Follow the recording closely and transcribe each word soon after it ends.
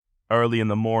Early in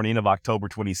the morning of October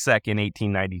 22nd,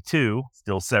 1892,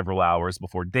 still several hours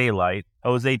before daylight,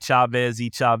 Jose Chavez y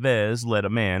Chavez led a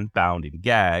man, bound and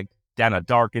gagged, down a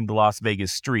darkened Las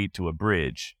Vegas street to a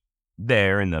bridge.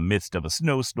 There, in the midst of a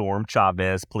snowstorm,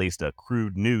 Chavez placed a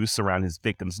crude noose around his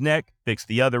victim's neck, fixed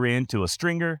the other end to a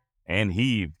stringer, and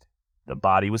heaved. The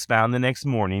body was found the next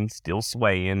morning, still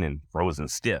swaying and frozen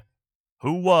stiff.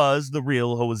 Who was the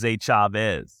real Jose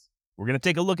Chavez? We're going to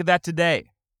take a look at that today.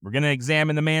 We're going to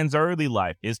examine the man's early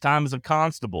life, his time as a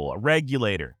constable, a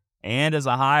regulator, and as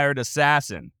a hired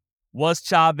assassin. Was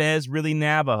Chavez really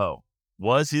Navajo?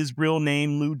 Was his real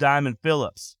name Lou Diamond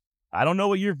Phillips? I don't know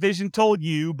what your vision told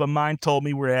you, but mine told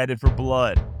me we're headed for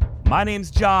blood. My name's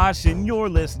Josh, and you're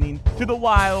listening to the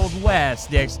Wild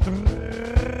West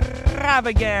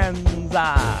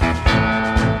Extravaganza.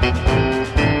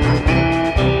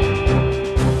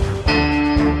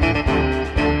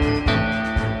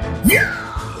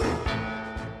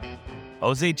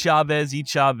 Jose Chavez y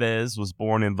Chavez was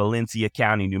born in Valencia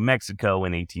County, New Mexico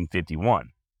in 1851.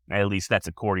 At least that's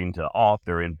according to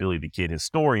author and Billy the Kid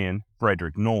historian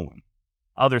Frederick Nolan.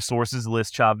 Other sources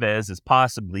list Chavez as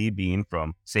possibly being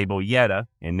from Cebolleta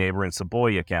in neighboring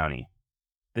Cebolla County.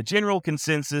 The general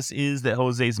consensus is that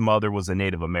Jose's mother was a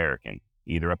Native American,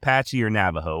 either Apache or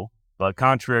Navajo, but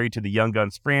contrary to the Young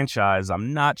Guns franchise,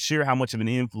 I'm not sure how much of an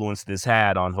influence this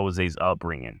had on Jose's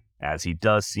upbringing, as he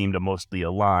does seem to mostly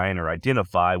align or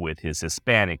identify with his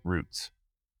Hispanic roots.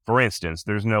 For instance,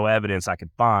 there's no evidence I could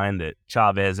find that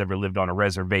Chavez ever lived on a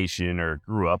reservation or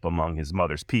grew up among his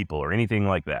mother's people or anything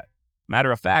like that.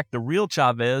 Matter of fact, the real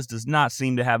Chavez does not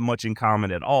seem to have much in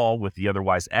common at all with the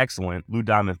otherwise excellent Lou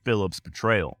Diamond Phillips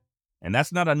portrayal. And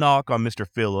that's not a knock on Mr.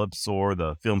 Phillips or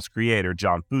the film's creator,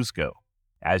 John Fusco.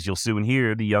 As you'll soon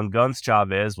hear, the Young Guns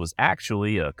Chavez was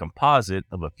actually a composite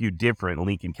of a few different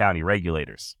Lincoln County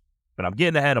regulators. But I'm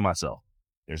getting ahead of myself.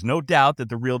 There's no doubt that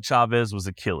the real Chavez was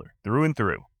a killer, through and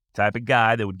through. Type of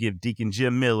guy that would give Deacon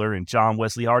Jim Miller and John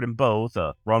Wesley Hardin both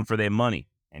a run for their money.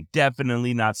 And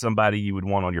definitely not somebody you would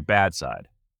want on your bad side.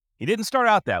 He didn't start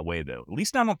out that way, though, at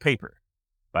least not on paper.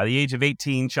 By the age of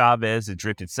 18, Chavez had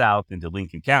drifted south into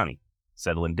Lincoln County,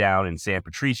 settling down in San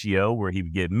Patricio, where he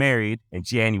would get married in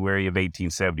January of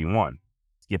 1871.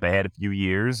 Skip ahead a few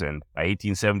years, and by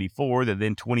 1874, the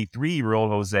then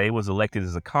 23-year-old Jose was elected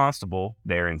as a constable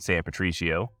there in San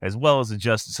Patricio, as well as a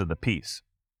justice of the peace.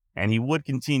 And he would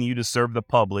continue to serve the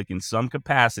public in some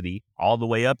capacity all the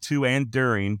way up to and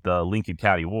during the Lincoln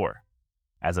County War.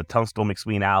 As a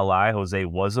Tunstall-McSween ally, Jose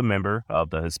was a member of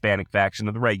the Hispanic faction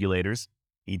of the Regulators.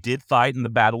 He did fight in the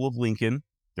Battle of Lincoln,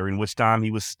 during which time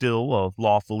he was still a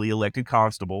lawfully elected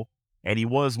constable, and he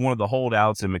was one of the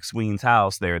holdouts in McSween's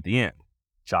house there at the end.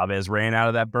 Chavez ran out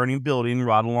of that burning building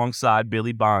right alongside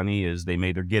Billy Bonney as they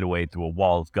made their getaway through a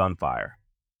wall of gunfire.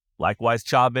 Likewise,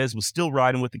 Chavez was still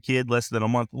riding with the kid less than a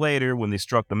month later when they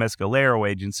struck the Mescalero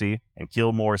agency and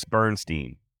killed Morris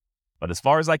Bernstein. But as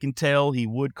far as I can tell, he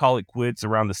would call it quits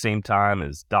around the same time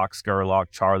as Doc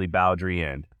Scurlock, Charlie Bowdry,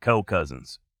 and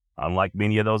co-cousins. Unlike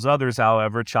many of those others,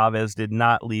 however, Chavez did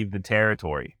not leave the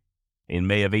territory. In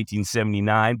May of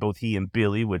 1879, both he and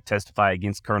Billy would testify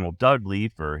against Colonel Dudley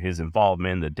for his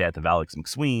involvement in the death of Alex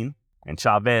McSween, and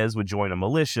Chavez would join a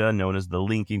militia known as the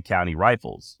Lincoln County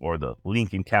Rifles, or the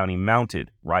Lincoln County Mounted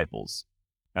Rifles.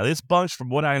 Now, this bunch, from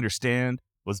what I understand,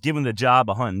 was given the job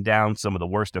of hunting down some of the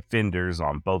worst offenders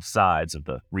on both sides of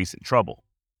the recent trouble.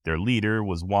 Their leader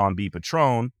was Juan B.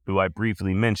 Patron, who I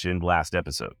briefly mentioned last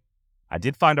episode. I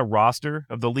did find a roster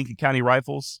of the Lincoln County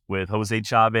Rifles, with Jose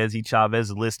Chavez y Chavez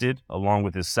listed, along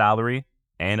with his salary.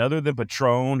 And other than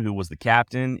Patron, who was the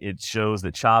captain, it shows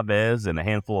that Chavez and a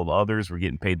handful of others were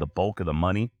getting paid the bulk of the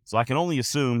money, so I can only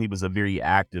assume he was a very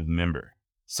active member.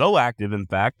 So active, in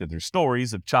fact, that there's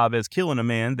stories of Chavez killing a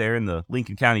man there in the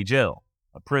Lincoln County Jail,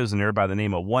 a prisoner by the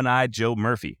name of One-Eyed Joe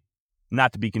Murphy.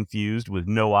 Not to be confused with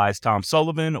No Eyes Tom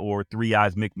Sullivan or Three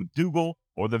Eyes Mick McDougal,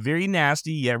 or the very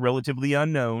nasty yet relatively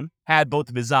unknown, had both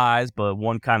of his eyes, but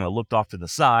one kind of looked off to the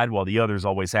side while the others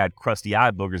always had crusty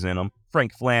eye boogers in them,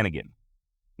 Frank Flanagan.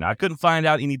 Now, I couldn't find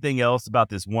out anything else about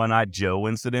this One-Eyed Joe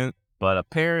incident, but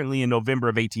apparently in November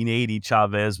of 1880,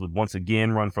 Chavez would once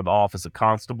again run for the office of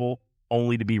constable,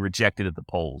 only to be rejected at the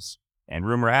polls. And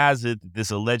rumor has it that this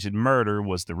alleged murder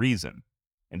was the reason.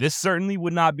 And this certainly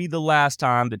would not be the last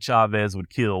time that Chavez would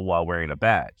kill while wearing a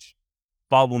badge.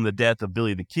 Following the death of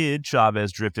Billy the Kid,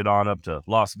 Chavez drifted on up to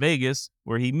Las Vegas,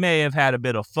 where he may have had a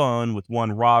bit of fun with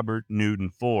one Robert Newton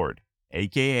Ford,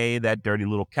 a.k.a. that dirty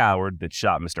little coward that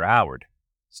shot Mr. Howard.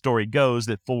 Story goes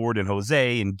that Ford and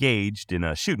Jose engaged in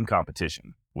a shooting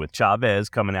competition, with Chavez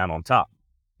coming out on top.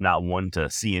 Not one to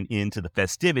see an end to the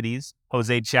festivities,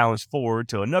 Jose challenged Ford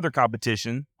to another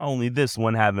competition, only this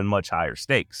one having much higher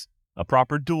stakes. A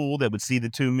proper duel that would see the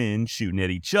two men shooting at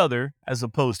each other as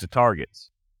opposed to targets.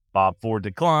 Bob Ford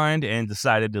declined and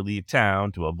decided to leave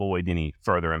town to avoid any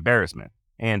further embarrassment,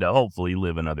 and to hopefully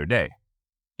live another day.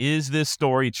 Is this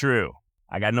story true?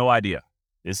 I got no idea.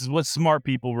 This is what smart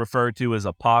people refer to as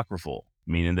apocryphal,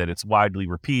 meaning that it's widely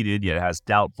repeated yet has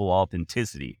doubtful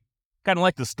authenticity. Kind of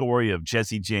like the story of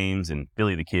Jesse James and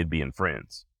Billy the Kid being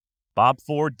friends. Bob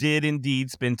Ford did indeed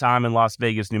spend time in Las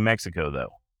Vegas, New Mexico, though.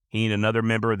 He and another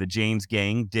member of the James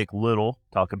gang, Dick Little,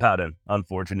 talk about an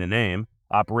unfortunate name,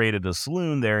 operated a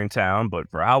saloon there in town, but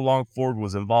for how long Ford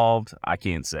was involved, I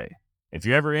can't say. If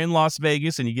you're ever in Las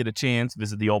Vegas and you get a chance,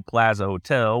 visit the old Plaza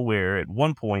Hotel, where at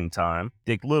one point in time,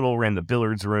 Dick Little ran the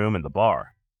billiards room and the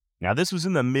bar. Now, this was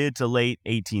in the mid to late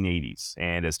 1880s,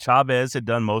 and as Chavez had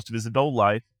done most of his adult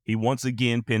life, he once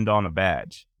again pinned on a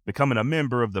badge, becoming a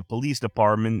member of the police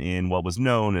department in what was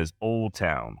known as Old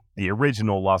Town, the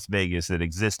original Las Vegas that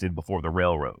existed before the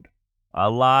railroad. A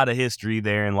lot of history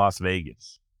there in Las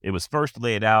Vegas. It was first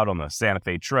laid out on the Santa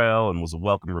Fe Trail and was a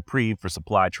welcome reprieve for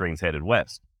supply trains headed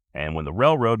west. And when the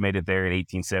railroad made it there in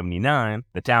 1879,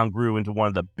 the town grew into one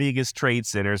of the biggest trade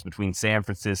centers between San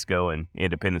Francisco and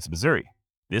Independence, Missouri.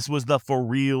 This was the for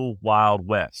real Wild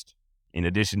West. In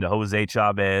addition to Jose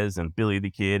Chavez and Billy the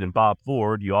Kid and Bob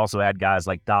Ford, you also had guys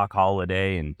like Doc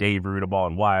Holliday and Dave Rudaball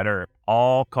and Wyatt Earp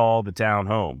all call the town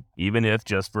home, even if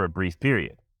just for a brief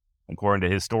period. According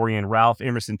to historian Ralph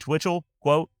Emerson Twitchell,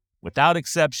 quote, "Without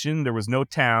exception, there was no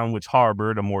town which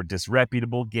harbored a more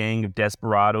disreputable gang of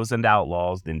desperados and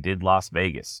outlaws than did Las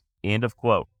Vegas." End of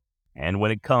quote. And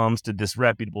when it comes to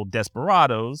disreputable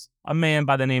desperados, a man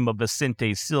by the name of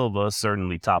Vicente Silva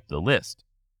certainly topped the list.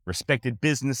 Respected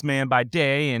businessman by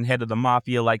day and head of the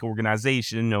mafia-like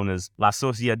organization known as La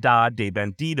Sociedad de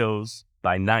Bandidos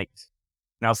by night.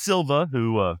 Now, Silva,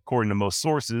 who, according to most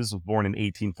sources, was born in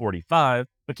 1845,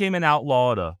 became an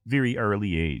outlaw at a very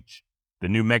early age. The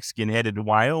New Mexican headed to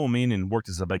Wyoming and worked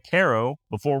as a vaquero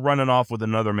before running off with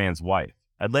another man's wife,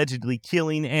 allegedly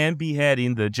killing and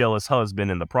beheading the jealous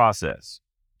husband in the process.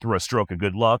 Through a stroke of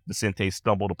good luck, Vicente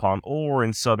stumbled upon ore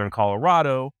in southern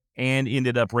Colorado and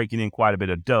ended up raking in quite a bit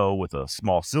of dough with a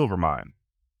small silver mine.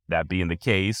 That being the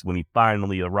case, when he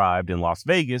finally arrived in Las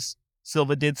Vegas,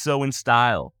 Silva did so in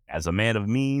style, as a man of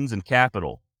means and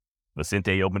capital.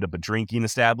 Vicente opened up a drinking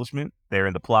establishment there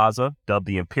in the plaza, dubbed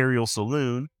the Imperial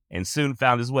Saloon, and soon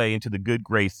found his way into the good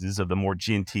graces of the more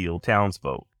genteel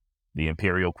townsfolk. The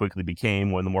Imperial quickly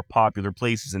became one of the more popular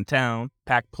places in town,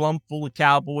 packed plumb full of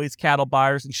cowboys, cattle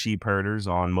buyers, and sheep herders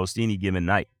on most any given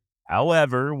night.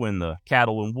 However, when the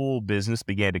cattle and wool business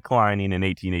began declining in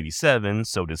 1887,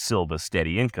 so did Silva's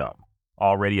steady income.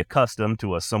 Already accustomed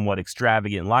to a somewhat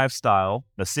extravagant lifestyle,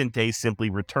 Vicente simply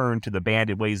returned to the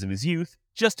bandit ways of his youth,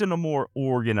 just in a more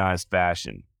organized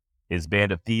fashion. His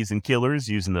band of thieves and killers,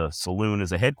 using the saloon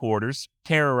as a headquarters,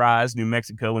 terrorized New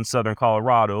Mexico and southern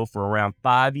Colorado for around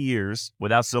 5 years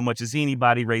without so much as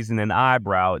anybody raising an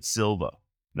eyebrow at Silva.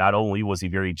 Not only was he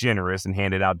very generous and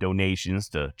handed out donations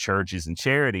to churches and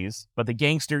charities, but the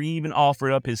gangster even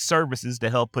offered up his services to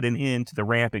help put an end to the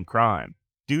rampant crime.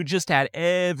 Dude just had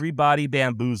everybody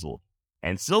bamboozled.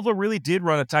 And Silva really did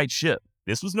run a tight ship.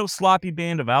 This was no sloppy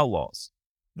band of outlaws.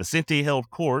 Vicente held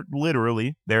court,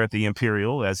 literally, there at the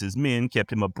Imperial, as his men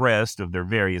kept him abreast of their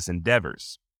various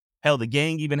endeavors. Hell, the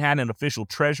gang even had an official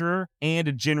treasurer and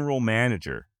a general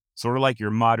manager, sort of like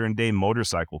your modern-day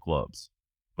motorcycle clubs.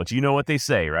 But you know what they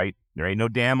say, right? There ain't no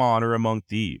damn honor among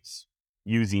thieves.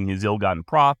 Using his ill-gotten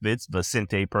profits,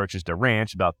 Vicente purchased a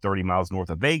ranch about 30 miles north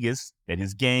of Vegas that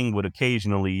his gang would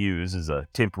occasionally use as a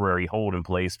temporary holding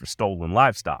place for stolen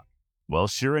livestock. Well,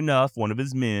 sure enough, one of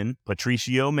his men,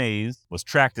 Patricio Mays, was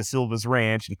tracked to Silva's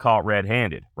ranch and caught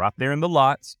red-handed, right there in the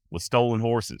lots, with stolen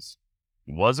horses.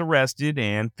 He was arrested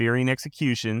and, fearing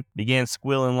execution, began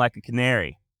squealing like a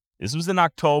canary. This was in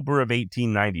October of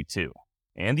 1892,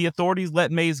 and the authorities let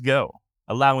Mays go,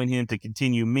 allowing him to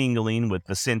continue mingling with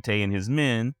Vicente and his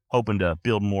men, hoping to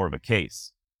build more of a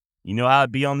case. You know how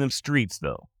it'd be on them streets,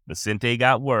 though. Vicente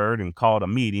got word and called a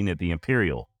meeting at the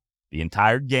Imperial. The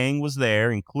entire gang was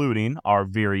there, including our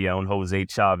very own Jose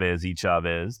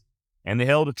Chavez, and they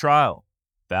held a trial,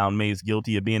 found Mays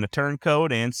guilty of being a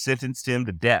turncoat, and sentenced him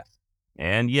to death.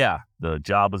 And yeah, the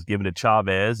job was given to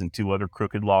Chavez and 2 other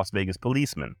crooked Las Vegas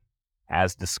policemen.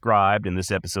 As described in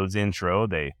this episode's intro,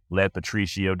 they led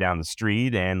Patricio down the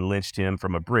street and lynched him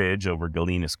from a bridge over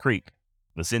Galenas Creek.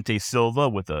 Vicente Silva,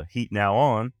 with the heat now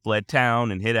on, fled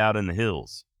town and hid out in the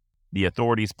hills. The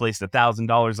authorities placed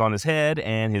 $1,000 on his head,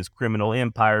 and his criminal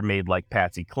empire made like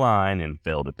Patsy Cline and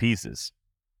fell to pieces.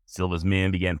 Silva's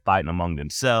men began fighting among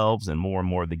themselves, and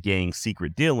more of the gang's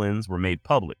secret dealings were made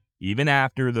public, even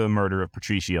after the murder of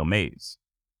Patricio Mays.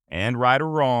 And right or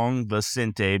wrong,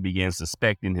 Vicente began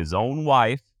suspecting his own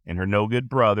wife and her no-good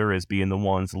brother as being the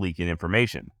ones leaking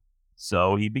information.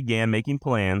 So he began making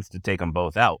plans to take them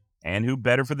both out, and who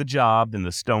better for the job than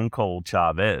the stone-cold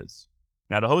Chavez.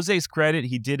 Now, to Jose's credit,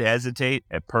 he did hesitate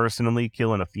at personally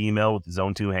killing a female with his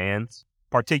own two hands,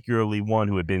 particularly one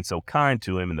who had been so kind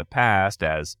to him in the past,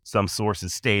 as some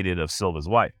sources stated of Silva's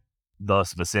wife.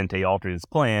 Thus, Vicente altered his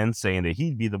plan, saying that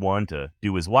he'd be the one to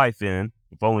do his wife in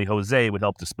if only Jose would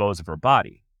help dispose of her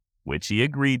body, which he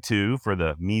agreed to for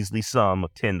the measly sum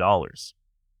of $10.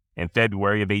 In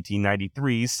February of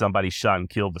 1893, somebody shot and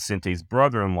killed Vicente's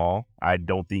brother-in-law. I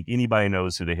don't think anybody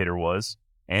knows who the hitter was.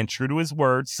 And true to his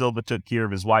word, Silva took care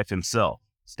of his wife himself,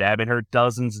 stabbing her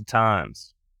dozens of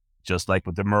times. Just like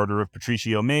with the murder of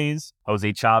Patricio Mays,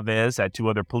 Jose Chavez had two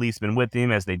other policemen with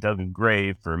him as they dug a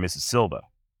grave for Mrs. Silva.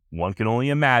 One can only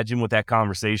imagine what that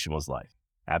conversation was like.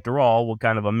 After all, what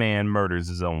kind of a man murders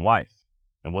his own wife?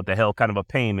 And what the hell kind of a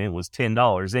payment was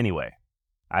 $10 anyway?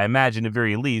 I imagine at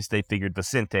very least they figured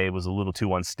Vicente was a little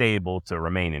too unstable to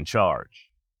remain in charge.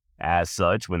 As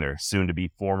such, when their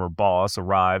soon-to-be former boss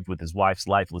arrived with his wife's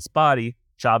lifeless body,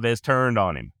 Chavez turned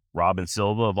on him, robbing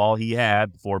Silva of all he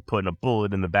had before putting a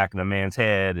bullet in the back of the man's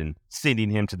head and sending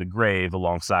him to the grave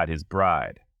alongside his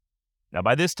bride. Now,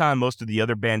 by this time, most of the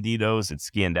other banditos had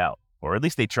skinned out, or at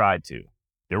least they tried to.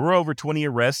 There were over 20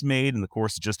 arrests made in the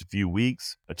course of just a few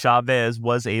weeks, but Chavez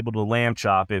was able to lamb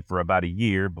chop it for about a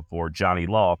year before Johnny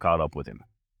Law caught up with him.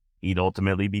 He'd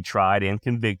ultimately be tried and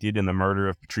convicted in the murder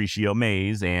of Patricio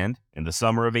Mays and, in the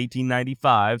summer of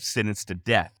 1895, sentenced to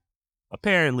death.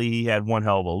 Apparently, he had one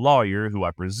hell of a lawyer who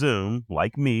I presume,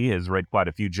 like me, has read quite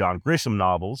a few John Grisham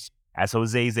novels, as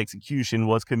Jose's execution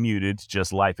was commuted to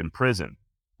just life in prison,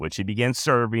 which he began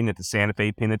serving at the Santa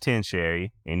Fe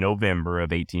Penitentiary in November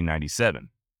of 1897.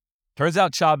 Turns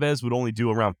out Chavez would only do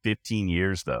around 15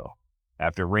 years, though.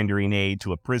 After rendering aid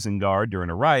to a prison guard during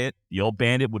a riot, the old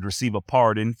bandit would receive a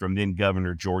pardon from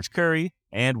then-Governor George Curry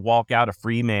and walk out a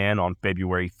free man on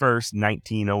February 1st,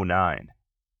 1909.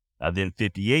 Then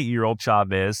 58-year-old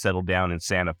Chavez settled down in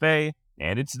Santa Fe,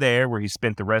 and it's there where he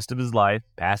spent the rest of his life,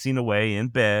 passing away in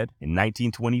bed in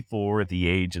 1924 at the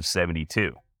age of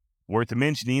 72. Worth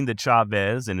mentioning that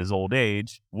Chavez, in his old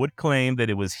age, would claim that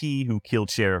it was he who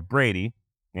killed Sheriff Brady,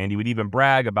 and he would even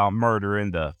brag about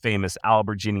murdering the famous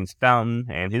Albert Jennings Fountain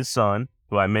and his son,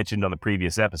 who I mentioned on the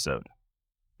previous episode.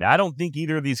 Now, I don't think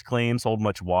either of these claims hold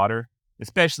much water,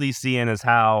 especially seeing as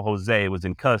how Jose was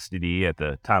in custody at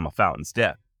the time of Fountain's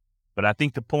death. But I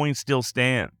think the point still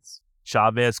stands.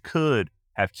 Chavez could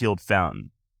have killed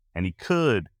Fountain, and he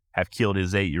could have killed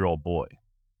his 8-year-old boy,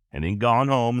 and then gone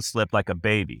home and slept like a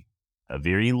baby. A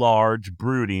very large,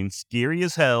 brooding, scary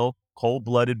as hell,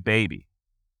 cold-blooded baby.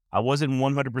 I wasn't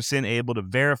 100% able to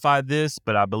verify this,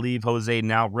 but I believe Jose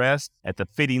now rests at the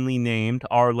fittingly named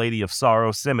Our Lady of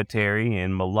Sorrow Cemetery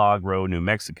in Milagro, New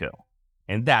Mexico.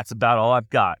 And that's about all I've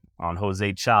got on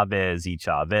Jose Chavez y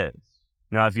Chavez.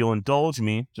 Now, if you'll indulge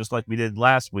me, just like we did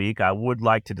last week, I would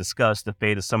like to discuss the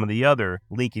fate of some of the other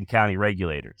Lincoln County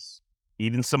regulators.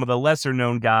 Even some of the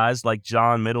lesser-known guys like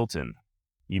John Middleton.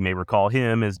 You may recall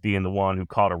him as being the one who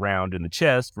caught a round in the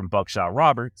chest from Buckshot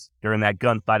Roberts during that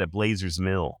gunfight at Blazer's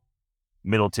Mill.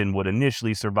 Middleton would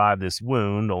initially survive this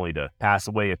wound, only to pass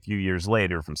away a few years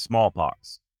later from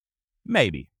smallpox.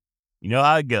 Maybe. You know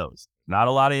how it goes. Not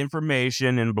a lot of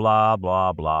information and blah,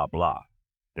 blah, blah, blah.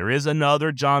 There is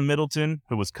another John Middleton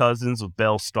who was cousins with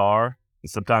Belle Starr, and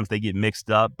sometimes they get mixed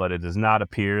up, but it does not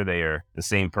appear they are the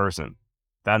same person.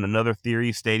 Found another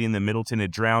theory stating that Middleton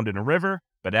had drowned in a river,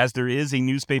 but as there is a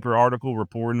newspaper article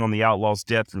reporting on the outlaw's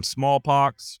death from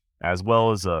smallpox, as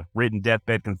well as a written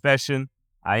deathbed confession,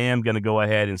 I am going to go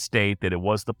ahead and state that it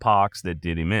was the pox that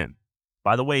did him in.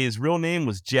 By the way, his real name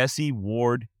was Jesse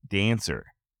Ward Dancer.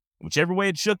 Whichever way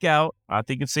it shook out, I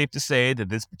think it's safe to say that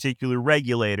this particular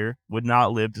regulator would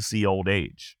not live to see old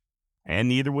age. And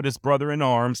neither would his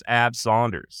brother-in-arms, Ab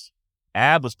Saunders.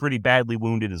 Ab was pretty badly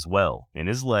wounded as well, in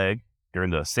his leg, during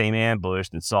the same ambush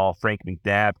that saw Frank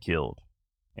McNabb killed.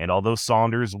 And although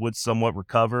Saunders would somewhat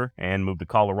recover and move to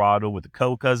Colorado with the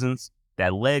co-cousins,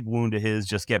 that leg wound of his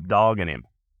just kept dogging him.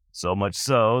 So much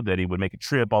so that he would make a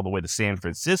trip all the way to San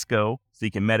Francisco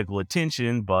seeking medical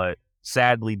attention, but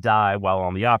sadly die while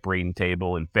on the operating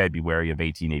table in February of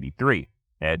 1883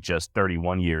 at just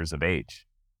 31 years of age.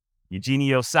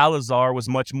 Eugenio Salazar was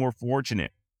much more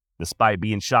fortunate. Despite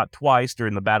being shot twice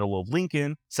during the Battle of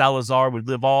Lincoln, Salazar would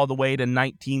live all the way to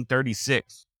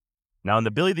 1936. Now, in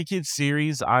the Billy the Kid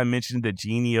series, I mentioned that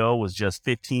Eugenio was just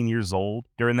 15 years old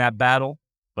during that battle.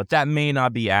 but that may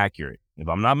not be accurate. If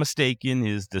I'm not mistaken,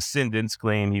 his descendants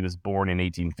claim he was born in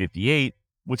 1858,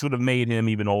 which would have made him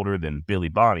even older than Billy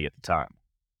Bonney at the time.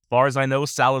 As far as I know,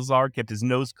 Salazar kept his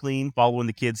nose clean following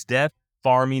the kid's death,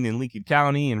 farming in Lincoln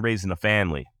County and raising a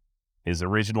family. His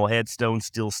original headstone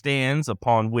still stands,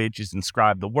 upon which is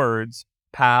inscribed the words,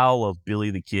 "Pal of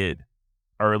Billy the Kid."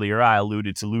 Earlier, I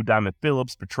alluded to Lou Diamond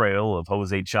Phillips' portrayal of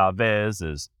Jose Chavez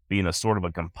as being a sort of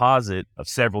a composite of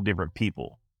several different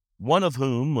people, one of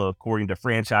whom, according to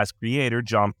franchise creator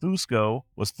John Fusco,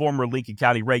 was former Lincoln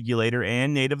County regulator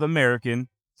and Native American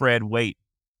Fred Waite,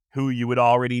 who you would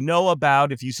already know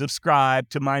about if you subscribe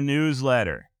to my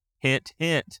newsletter. Hint,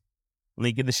 hint.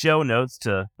 Link in the show notes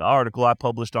to the article I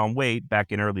published on Waite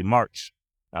back in early March.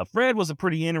 Now, Fred was a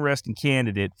pretty interesting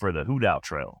candidate for the Hoot Owl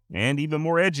Trail, and even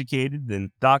more educated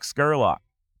than Doc Scurlock.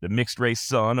 The mixed-race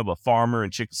son of a farmer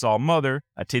and Chickasaw mother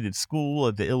attended school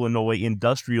at the Illinois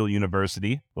Industrial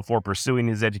University before pursuing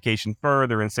his education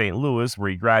further in St. Louis,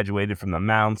 where he graduated from the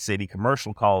Mound City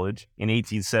Commercial College in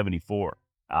 1874.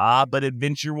 But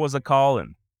adventure was a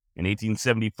calling. In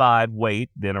 1875,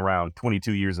 Waite, then around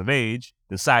 22 years of age,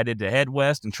 decided to head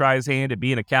west and try his hand at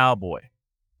being a cowboy.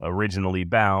 Originally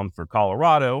bound for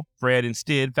Colorado, Fred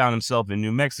instead found himself in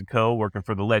New Mexico working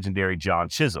for the legendary John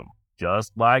Chisholm,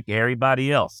 just like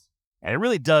everybody else. And it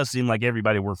really does seem like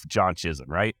everybody worked for John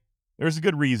Chisholm, right? There's a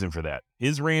good reason for that.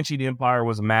 His ranching empire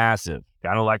was massive,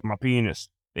 kind of like my penis.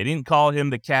 They didn't call him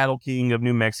the cattle king of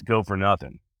New Mexico for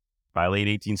nothing. By late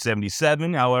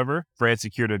 1877, however, Fred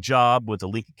secured a job with a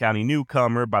Lincoln County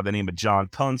newcomer by the name of John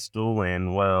Tunstall,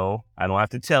 and, well, I don't have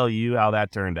to tell you how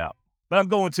that turned out. But I'm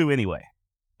going to anyway.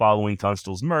 Following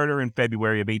Tunstall's murder in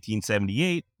February of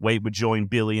 1878, Waite would join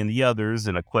Billy and the others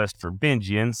in a quest for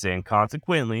vengeance and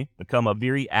consequently become a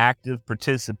very active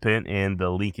participant in the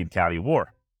Lincoln County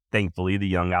War. Thankfully, the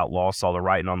young outlaw saw the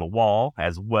writing on the wall,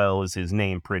 as well as his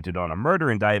name printed on a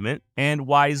murder indictment, and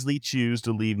wisely chose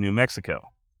to leave New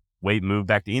Mexico. Waite moved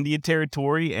back to Indian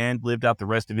Territory and lived out the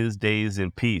rest of his days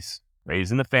in peace,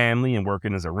 raising a family and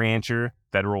working as a rancher,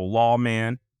 federal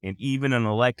lawman, and even an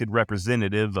elected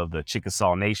representative of the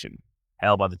Chickasaw Nation.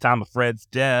 Hell, by the time of Fred's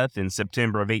death in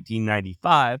September of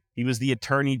 1895, he was the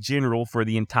Attorney General for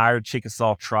the entire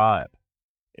Chickasaw tribe.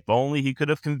 If only he could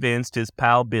have convinced his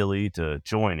pal Billy to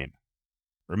join him.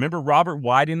 Remember Robert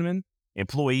Weidenman,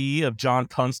 employee of John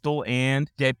Tunstall and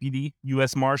Deputy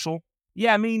U.S. Marshal?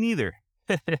 Yeah, me neither.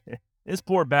 This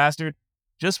poor bastard,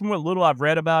 just from what little I've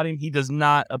read about him, he does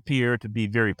not appear to be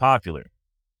very popular.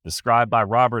 Described by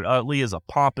Robert Utley as a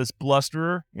pompous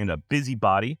blusterer and a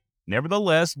busybody,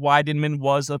 nevertheless, Weidenman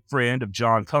was a friend of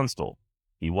John Tunstall.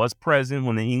 He was present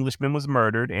when the Englishman was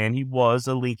murdered, and he was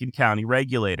a Lincoln County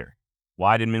regulator.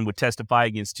 Weidenman would testify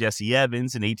against Jesse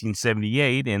Evans in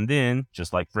 1878, and then,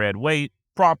 just like Fred Waite,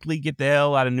 promptly get the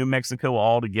hell out of New Mexico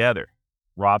altogether.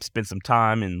 Rob spent some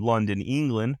time in London,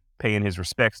 England, paying his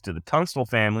respects to the Tunstall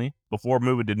family before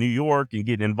moving to New York and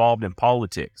getting involved in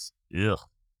politics. Ugh.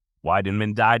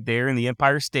 Weidenman died there in the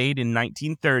Empire State in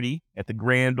 1930 at the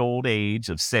grand old age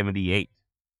of 78.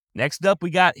 Next up, we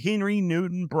got Henry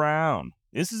Newton Brown.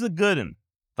 This is a good one.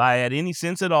 If I had any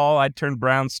sense at all, I'd turn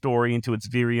Brown's story into its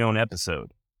very own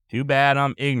episode. Too bad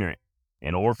I'm ignorant.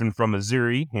 An orphan from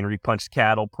Missouri, Henry punched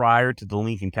cattle prior to the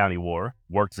Lincoln County War,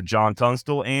 worked for John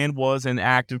Tunstall, and was an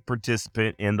active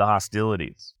participant in the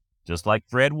hostilities. Just like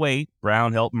Fred Waite,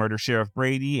 Brown helped murder Sheriff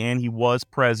Brady, and he was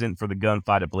present for the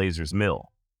gunfight at Blazer's Mill.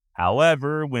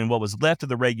 However, when what was left of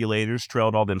the regulators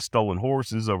trailed all them stolen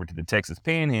horses over to the Texas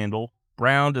Panhandle,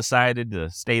 Brown decided to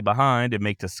stay behind and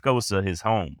make Tascosa his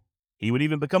home. He would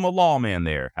even become a lawman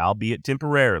there, albeit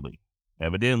temporarily.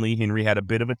 Evidently, Henry had a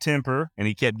bit of a temper, and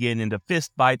he kept getting into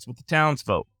fistfights with the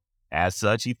townsfolk. As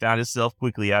such, he found himself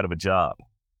quickly out of a job.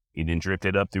 He then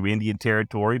drifted up through Indian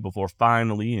Territory before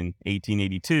finally, in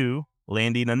 1882,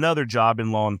 landing another job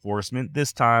in law enforcement,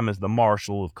 this time as the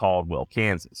Marshal of Caldwell,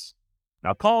 Kansas.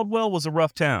 Now, Caldwell was a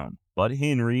rough town, but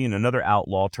Henry and another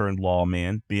outlaw turned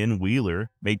lawman, Ben Wheeler,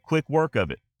 made quick work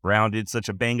of it. Brown did such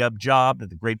a bang-up job that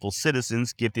the grateful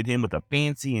citizens gifted him with a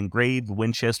fancy engraved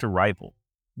Winchester rifle,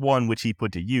 one which he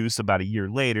put to use about a year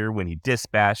later when he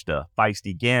dispatched a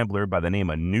feisty gambler by the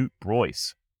name of Newt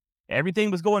Broyce.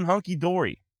 Everything was going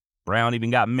hunky-dory. Brown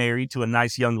even got married to a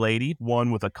nice young lady,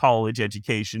 one with a college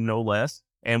education no less,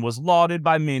 and was lauded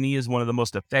by many as one of the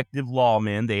most effective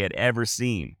lawmen they had ever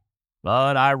seen.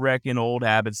 But I reckon old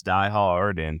habits die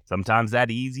hard, and sometimes that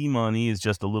easy money is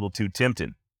just a little too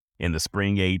tempting. In the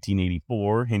spring of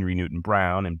 1884, Henry Newton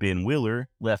Brown and Ben Wheeler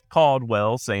left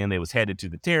Caldwell saying they was headed to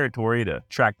the territory to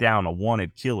track down a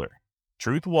wanted killer.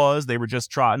 Truth was, they were just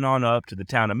trotting on up to the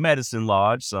town of Medicine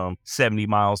Lodge, some 70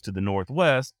 miles to the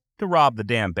northwest, to rob the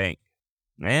damn bank.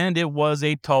 And it was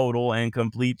a total and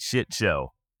complete shit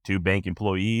show. 2 bank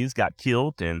employees got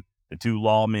killed, and the 2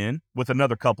 lawmen, with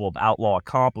another couple of outlaw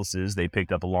accomplices they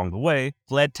picked up along the way,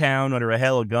 fled town under a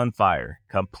hell of gunfire,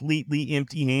 completely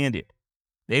empty-handed.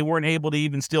 They weren't able to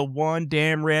even steal 1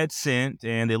 damn red cent,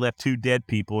 and they left 2 dead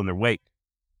people in their wake.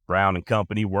 Brown and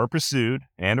company were pursued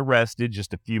and arrested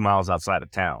just a few miles outside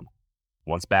of town.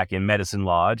 Once back in Medicine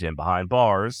Lodge and behind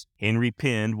bars, Henry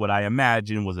penned what I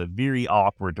imagine was a very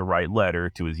awkward to write letter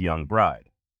to his young bride.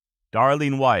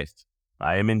 "Darling wife,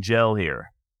 I am in jail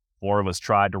here. 4 of us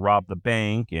tried to rob the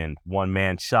bank, and 1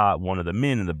 man shot one of the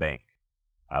men in the bank.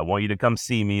 I want you to come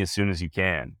see me as soon as you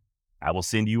can. I will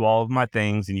send you all of my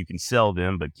things, and you can sell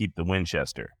them, but keep the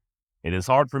Winchester. It is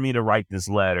hard for me to write this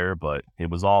letter, but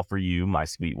it was all for you, my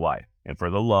sweet wife, and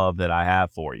for the love that I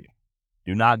have for you.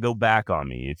 Do not go back on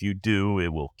me. If you do,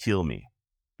 it will kill me.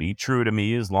 Be true to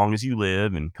me as long as you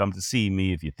live, and come to see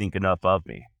me if you think enough of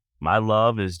me. My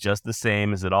love is just the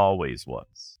same as it always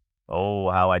was. Oh,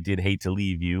 how I did hate to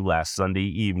leave you last Sunday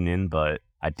evening, but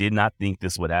I did not think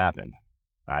this would happen.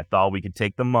 I thought we could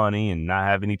take the money and not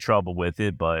have any trouble with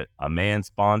it, but a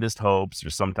man's fondest hopes are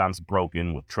sometimes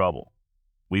broken with trouble.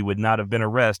 We would not have been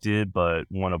arrested, but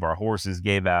one of our horses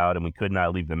gave out and we could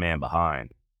not leave the man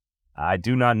behind. I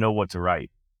do not know what to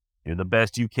write. You're the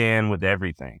best you can with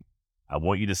everything. I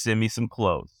want you to send me some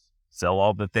clothes, sell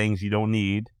all the things you don't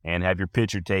need, and have your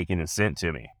picture taken and sent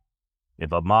to me.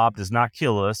 If a mob does not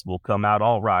kill us, we'll come out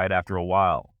all right after a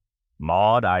while.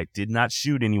 Maud, I did not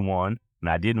shoot anyone, and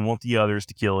I didn't want the others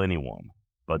to kill anyone.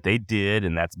 But they did,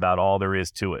 and that's about all there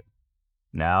is to it.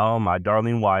 Now, my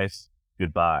darling wife,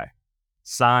 goodbye."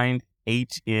 Signed,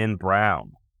 H.N.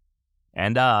 Brown.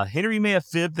 And Henry may have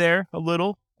fibbed there a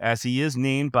little, as he is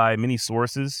named by many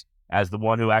sources as the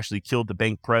one who actually killed the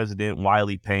bank president,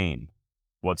 Wiley Payne.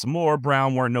 What's more,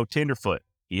 Brown weren't no tenderfoot.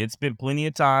 He had spent plenty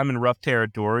of time in rough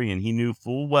territory, and he knew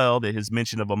full well that his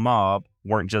mention of a mob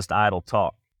weren't just idle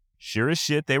talk. Sure as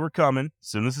shit they were coming as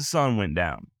soon as the sun went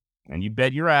down. And you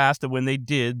bet your ass that when they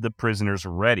did, the prisoners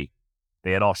were ready.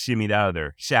 They had all shimmied out of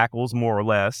their shackles, more or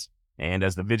less, and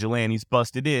as the vigilantes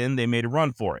busted in, they made a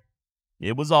run for it.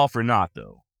 It was all for naught,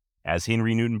 though. As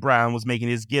Henry Newton Brown was making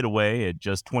his getaway at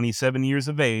just 27 years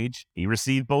of age, he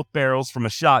received both barrels from a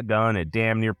shotgun at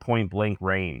damn near point-blank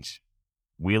range.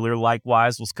 Wheeler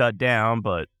likewise was cut down,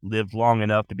 but lived long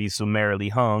enough to be summarily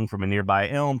hung from a nearby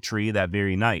elm tree that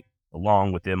very night,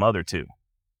 along with them other 2.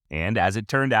 And as it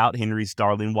turned out, Henry's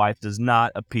darling wife does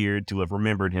not appear to have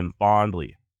remembered him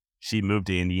fondly. She moved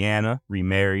to Indiana,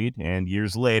 remarried, and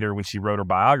years later, when she wrote her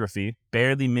biography,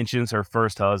 barely mentions her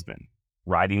first husband,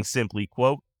 writing simply,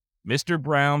 quote, "Mr.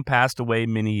 Brown passed away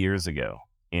many years ago,"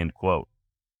 end quote.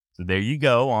 So there you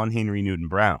go on Henry Newton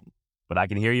Brown. But I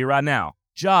can hear you right now.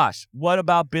 Josh, what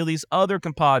about Billy's other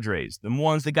compadres, the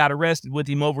ones that got arrested with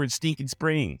him over at Stinking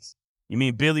Springs? You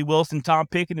mean Billy Wilson, Tom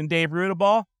Pickett, and Dave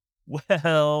Rudabaugh?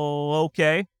 Well,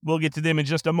 okay, we'll get to them in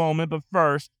just a moment, but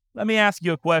first, let me ask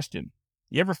you a question.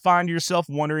 You ever find yourself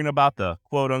wondering about the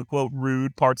quote-unquote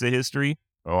rude parts of history?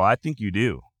 Oh, I think you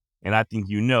do. And I think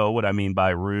you know what I mean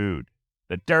by rude.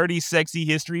 The Dirty Sexy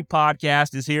History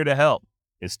Podcast is here to help.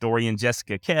 Historian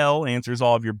Jessica Kell answers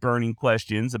all of your burning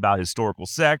questions about historical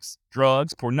sex,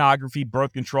 drugs, pornography,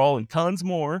 birth control, and tons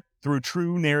more through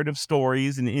true narrative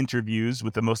stories and interviews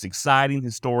with the most exciting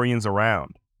historians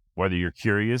around. Whether you're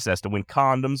curious as to when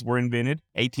condoms were invented,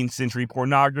 18th century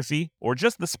pornography, or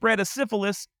just the spread of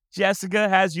syphilis, Jessica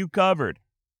has you covered.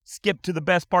 Skip to the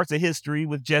best parts of history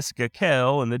with Jessica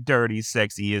Kell and the Dirty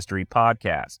Sexy History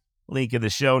Podcast. Link in the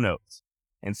show notes.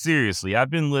 And seriously, I've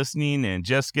been listening, and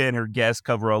Jessica and her guests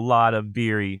cover a lot of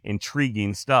very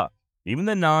intriguing stuff. Even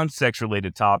the non-sex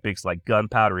related topics like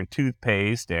gunpowder and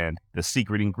toothpaste and the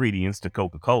secret ingredients to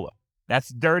Coca-Cola.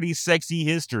 That's Dirty Sexy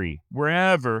History,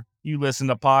 wherever you listen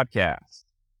to podcasts.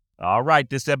 All right,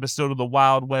 this episode of the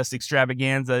Wild West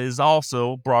Extravaganza is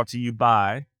also brought to you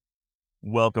by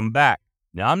Welcome Back.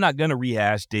 Now, I'm not going to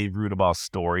rehash Dave Rudabaugh's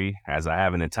story, as I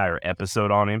have an entire episode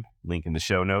on him, link in the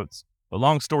show notes. But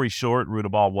long story short,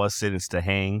 Rudabaugh was sentenced to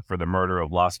hang for the murder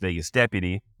of Las Vegas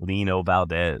deputy Lino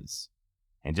Valdez.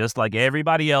 And just like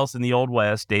everybody else in the Old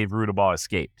West, Dave Rudabaugh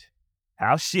escaped.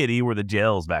 How shitty were the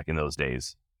jails back in those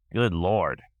days? Good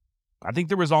Lord. I think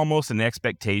there was almost an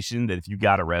expectation that if you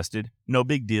got arrested, no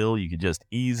big deal, you could just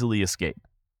easily escape.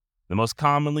 The most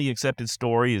commonly accepted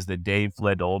story is that Dave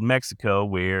fled to Old Mexico,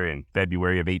 where in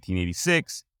February of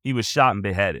 1886, he was shot and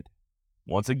beheaded.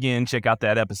 Once again, check out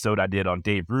that episode I did on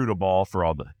Dave Rudabaugh for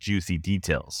all the juicy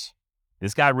details.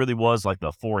 This guy really was like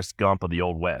the Forrest Gump of the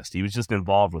Old West. He was just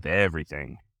involved with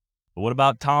everything. But what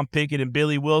about Tom Pickett and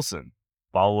Billy Wilson?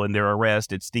 Following their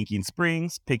arrest at Stinking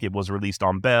Springs, Pickett was released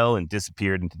on bail and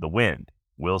disappeared into the wind.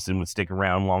 Wilson would stick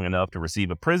around long enough to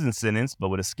receive a prison sentence, but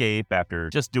would escape after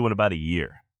just doing about a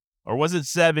year. Or was it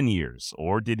 7 years?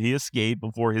 Or did he escape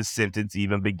before his sentence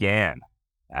even began?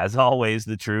 As always,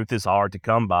 the truth is hard to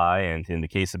come by, and in the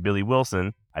case of Billy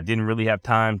Wilson, I didn't really have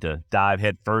time to dive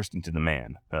headfirst into the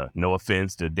man. No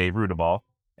offense to Dave Rudaball,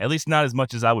 at least not as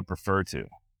much as I would prefer to.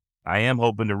 I am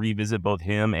hoping to revisit both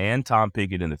him and Tom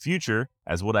Pickett in the future,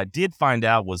 as what I did find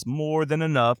out was more than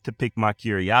enough to pique my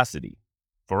curiosity.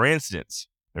 For instance,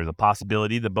 there's a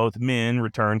possibility that both men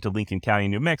returned to Lincoln County,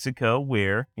 New Mexico,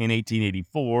 where, in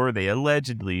 1884, they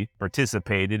allegedly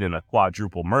participated in a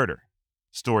quadruple murder.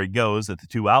 Story goes that the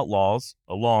two outlaws,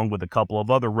 along with a couple of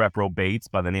other reprobates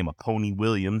by the name of Pony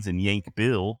Williams and Yank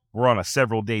Bill, were on a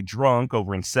several-day drunk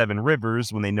over in Seven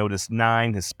Rivers when they noticed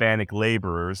 9 Hispanic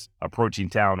laborers approaching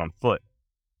town on foot.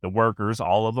 The workers,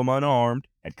 all of them unarmed,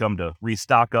 had come to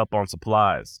restock up on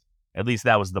supplies. At least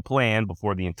that was the plan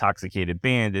before the intoxicated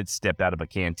bandits stepped out of a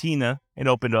cantina and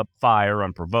opened up fire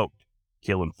unprovoked,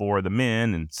 killing 4 of the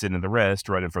men and sending the rest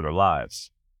running for their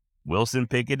lives. Wilson,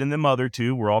 Pickett, and them other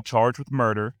 2 were all charged with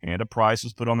murder, and a price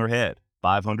was put on their head,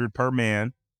 $500 per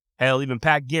man. Hell, even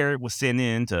Pat Garrett was sent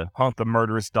in to hunt the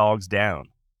murderous dogs down.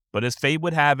 But as fate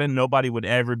would have it, nobody would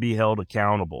ever be held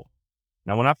accountable.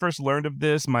 Now, when I first learned of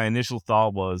this, my initial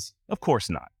thought was, of course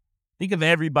not. Think of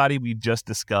everybody we've just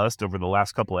discussed over the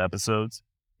last couple of episodes,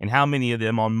 and how many of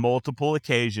them on multiple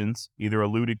occasions either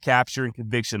eluded capture and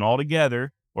conviction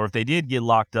altogether, or if they did get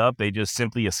locked up, they just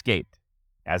simply escaped.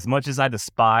 As much as I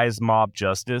despise mob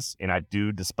justice, and I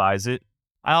do despise it,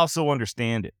 I also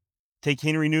understand it. Take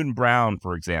Henry Newton Brown,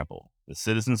 for example. The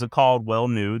citizens of Caldwell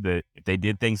knew that if they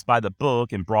did things by the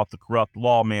book and brought the corrupt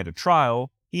lawman to trial,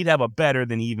 he'd have a better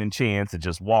than even chance at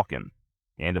just walking.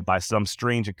 And if by some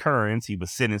strange occurrence he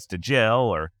was sentenced to jail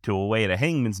or to away at a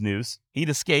hangman's noose, he'd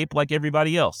escape like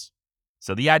everybody else.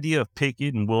 So the idea of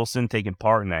Pickett and Wilson taking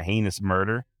part in a heinous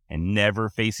murder and never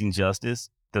facing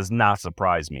justice does not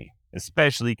surprise me,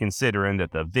 especially considering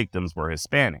that the victims were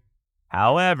Hispanic.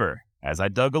 However, as I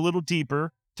dug a little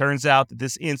deeper, turns out that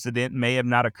this incident may have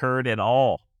not occurred at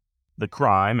all. The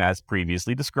crime, as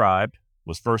previously described,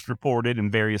 was first reported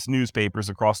in various newspapers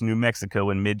across New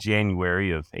Mexico in mid-January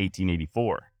of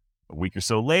 1884. A week or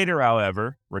so later,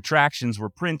 however, retractions were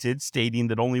printed stating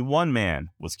that only 1 man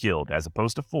was killed as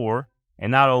opposed to 4,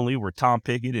 and not only were Tom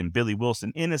Pickett and Billy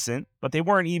Wilson innocent, but they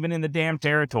weren't even in the damn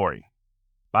territory.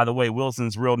 By the way,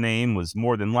 Wilson's real name was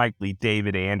more than likely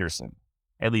David Anderson.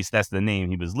 At least that's the name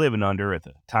he was living under at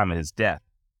the time of his death.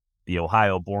 The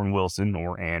Ohio-born Wilson,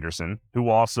 or Anderson, who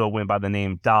also went by the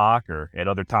name Doc, or at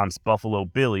other times Buffalo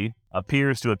Billy,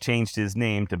 appears to have changed his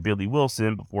name to Billy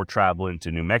Wilson before traveling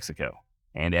to New Mexico.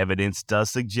 And evidence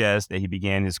does suggest that he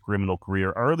began his criminal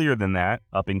career earlier than that,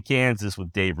 up in Kansas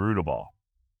with Dave Rudaball.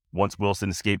 Once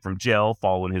Wilson escaped from jail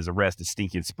following his arrest at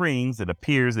Stinking Springs, it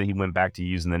appears that he went back to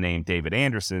using the name David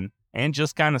Anderson and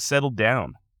just kind of settled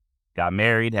down. Got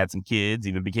married, had some kids,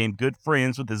 even became good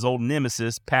friends with his old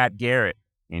nemesis, Pat Garrett.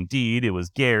 Indeed, it was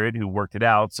Garrett who worked it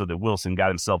out so that Wilson got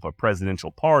himself a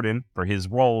presidential pardon for his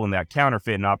role in that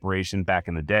counterfeiting operation back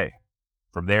in the day.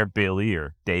 From there, Billy,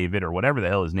 or David, or whatever the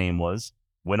hell his name was,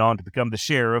 went on to become the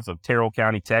sheriff of Terrell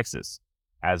County, Texas,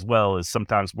 as well as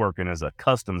sometimes working as a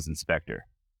customs inspector.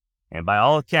 And by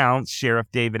all accounts, Sheriff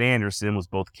David Anderson was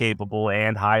both capable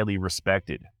and highly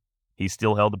respected. He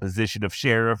still held the position of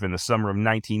sheriff in the summer of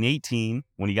 1918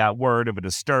 when he got word of a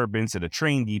disturbance at a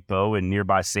train depot in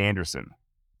nearby Sanderson.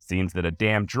 Seems that a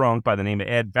damn drunk by the name of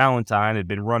Ed Valentine had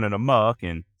been running amok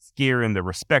and scaring the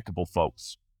respectable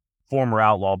folks. Former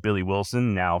outlaw Billy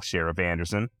Wilson, now Sheriff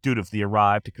Anderson, dutifully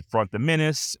arrived to confront the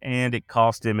menace, and it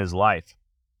cost him his life.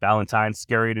 Valentine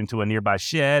scurried into a nearby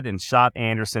shed and shot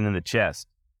Anderson in the chest.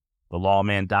 The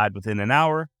lawman died within an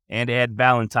hour, and Ed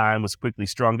Valentine was quickly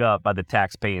strung up by the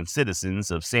tax-paying citizens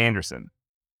of Sanderson.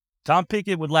 Tom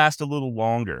Pickett would last a little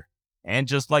longer, and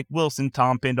just like Wilson,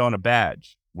 Tom pinned on a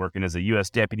badge, working as a U.S.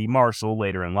 Deputy Marshal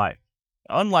later in life.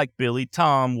 Unlike Billy,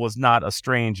 Tom was not a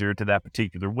stranger to that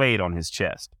particular weight on his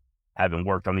chest, having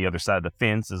worked on the other side of the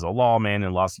fence as a lawman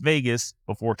in Las Vegas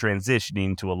before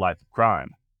transitioning to a life of crime.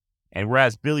 And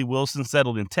whereas Billy Wilson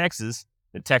settled in Texas,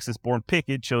 the Texas-born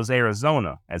Pickett chose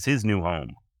Arizona as his new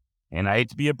home. And I hate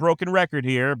to be a broken record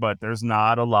here, but there's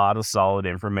not a lot of solid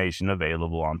information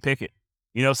available on Pickett.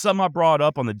 You know, something I brought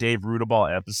up on the Dave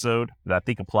Rudaball episode that I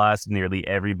think applies to nearly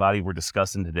everybody we're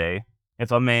discussing today.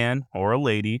 If a man or a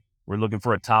lady were looking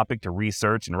for a topic to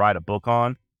research and write a book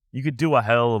on, you could do a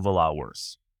hell of a lot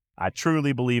worse. I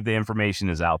truly believe the information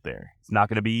is out there. It's not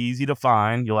going to be easy to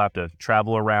find. You'll have to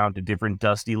travel around to different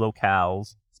dusty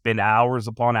locales, spend hours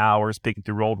upon hours picking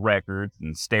through old records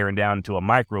and staring down into a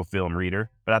microfilm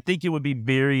reader, but I think it would be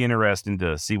very interesting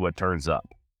to see what turns up.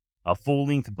 A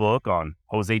full-length book on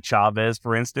Jose Chavez,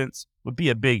 for instance, would be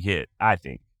a big hit, I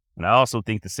think. And I also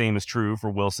think the same is true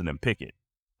for Wilson and Pickett.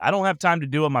 I don't have time to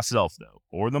do it myself, though,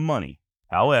 or the money.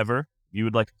 However, if you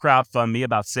would like to crowdfund me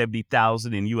about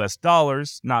 $70,000 in US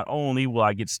dollars, not only will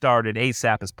I get started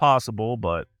ASAP as possible,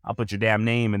 but I'll put your damn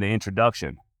name in the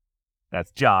introduction.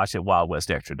 That's Josh at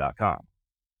wildwestextra.com.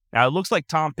 Now, it looks like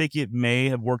Tom Pickett may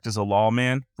have worked as a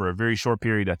lawman for a very short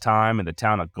period of time in the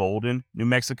town of Golden, New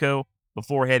Mexico,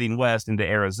 before heading west into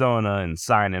Arizona and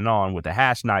signing on with the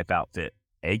Hash Knife Outfit,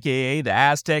 aka the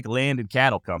Aztec Land and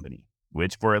Cattle Company,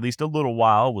 which for at least a little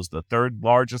while was the third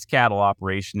largest cattle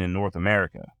operation in North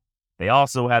America. They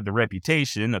also had the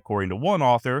reputation, according to one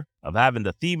author, of having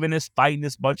the thievingest,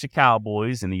 fightingest bunch of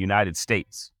cowboys in the United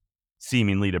States.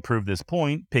 Seemingly to prove this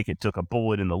point, Pickett took a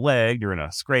bullet in the leg during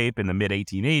a scrape in the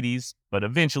mid-1880s, but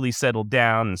eventually settled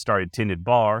down and started tended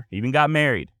bar, even got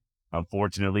married.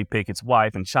 Unfortunately, Pickett's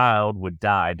wife and child would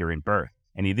die during birth,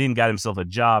 and he then got himself a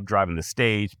job driving the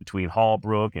stage between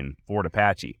Hallbrook and Fort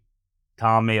Apache.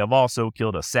 Tom may have also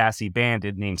killed a sassy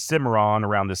bandit named Cimarron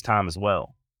around this time as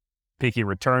well. Pickett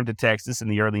returned to Texas in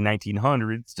the early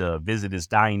 1900s to visit his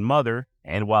dying mother,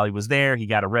 and while he was there, he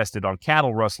got arrested on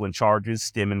cattle rustling charges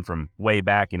stemming from way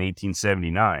back in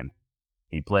 1879.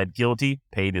 He pled guilty,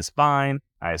 paid his fine,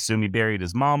 I assume he buried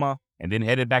his mama, and then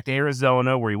headed back to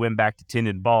Arizona where he went back to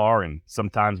tending bar and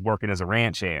sometimes working as a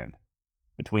ranch hand.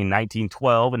 Between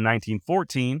 1912 and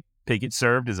 1914, Pickett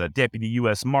served as a deputy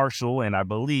U.S. Marshal, and I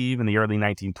believe in the early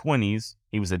 1920s,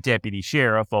 he was a deputy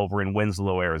sheriff over in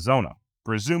Winslow, Arizona.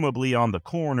 Presumably on the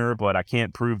corner, but I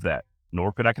can't prove that.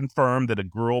 Nor could I confirm that a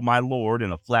girl, my lord,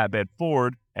 in a flatbed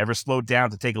Ford ever slowed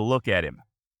down to take a look at him.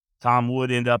 Tom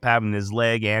would end up having his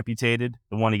leg amputated,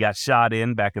 the one he got shot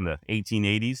in back in the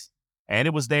 1880s. And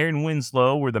it was there in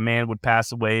Winslow where the man would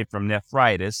pass away from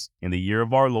nephritis in the year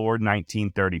of our Lord,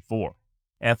 1934.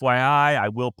 FYI, I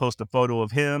will post a photo of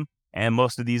him and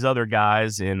most of these other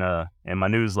guys in my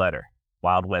newsletter.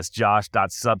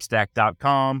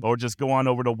 wildwestjosh.substack.com, or just go on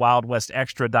over to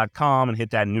wildwestextra.com and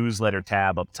hit that newsletter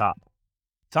tab up top.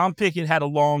 Tom Pickett had a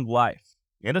long life,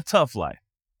 and a tough life,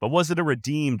 but was it a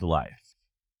redeemed life?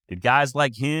 Did guys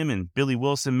like him and Billy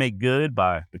Wilson make good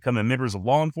by becoming members of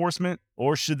law enforcement,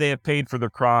 or should they have paid for their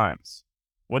crimes?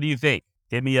 What do you think?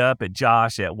 Hit me up at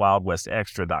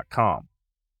josh@wildwestextra.com.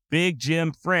 Big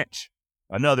Jim French,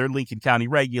 another Lincoln County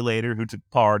regulator who took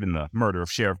part in the murder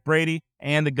of Sheriff Brady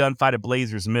and the gunfight at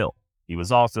Blazers Mill. He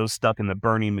was also stuck in the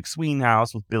burning McSween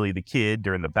house with Billy the Kid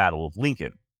during the Battle of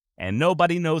Lincoln. And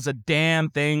nobody knows a damn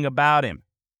thing about him.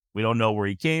 We don't know where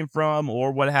he came from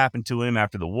or what happened to him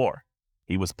after the war.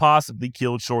 He was possibly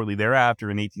killed shortly thereafter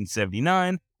in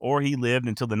 1879, or he lived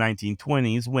until the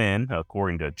 1920s when,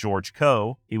 according to George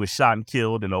Coe, he was shot and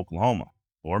killed in Oklahoma.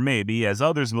 Or maybe, as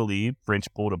others believe, French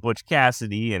pulled a Butch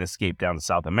Cassidy and escaped down to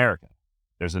South America.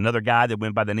 There's another guy that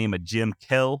went by the name of Jim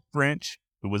Kell French,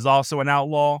 who was also an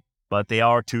outlaw, but they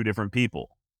are two different people.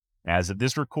 As of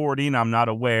this recording, I'm not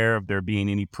aware of there being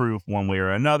any proof one way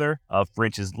or another of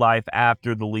French's life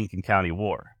after the Lincoln County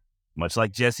War. Much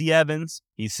like Jesse Evans,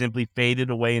 he simply faded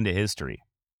away into history.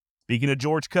 Speaking of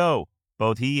George Coe,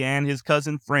 both he and his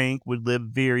cousin Frank would live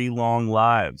very long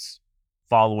lives.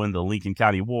 Following the Lincoln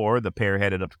County War, the pair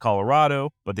headed up to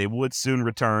Colorado, but they would soon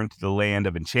return to the land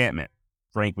of enchantment.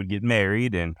 Frank would get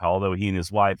married, and although he and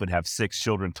his wife would have 6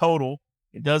 children total,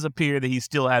 it does appear that he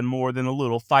still had more than a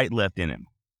little fight left in him.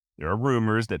 There are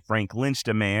rumors that Frank lynched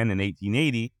a man in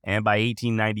 1880, and by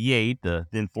 1898, the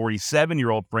then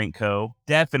 47-year-old Frank Coe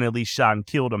definitely shot and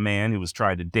killed a man who was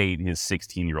trying to date his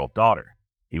 16-year-old daughter.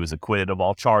 He was acquitted of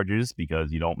all charges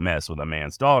because you don't mess with a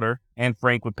man's daughter, and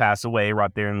Frank would pass away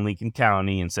right there in Lincoln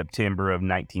County in September of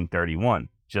 1931,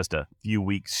 just a few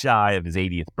weeks shy of his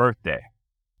 80th birthday.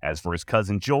 As for his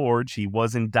cousin George, he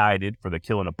was indicted for the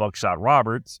killing of Buckshot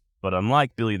Roberts, but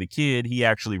unlike Billy the Kid, he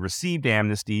actually received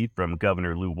amnesty from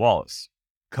Governor Lew Wallace.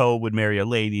 Coe would marry a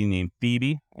lady named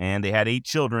Phoebe, and they had 8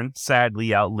 children,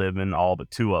 sadly outliving all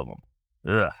but 2 of them.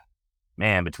 Ugh.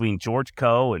 Man, between George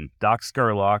Coe and Doc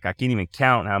Scurlock, I can't even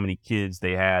count how many kids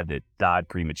they had that died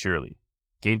prematurely.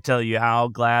 Can't tell you how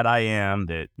glad I am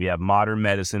that we have modern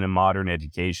medicine and modern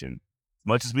education. As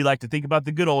much as we like to think about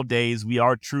the good old days, we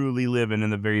are truly living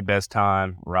in the very best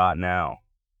time right now.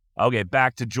 Okay,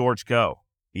 back to George Coe.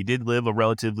 He did live a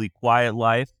relatively quiet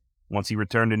life once he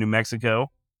returned to New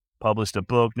Mexico, published a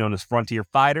book known as Frontier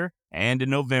Fighter, and in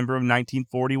November of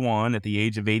 1941, at the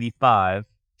age of 85,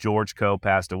 George Coe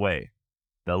passed away.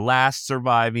 The last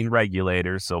surviving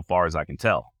regulator, so far as I can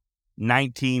tell.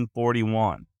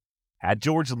 1941. Had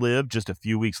George lived just a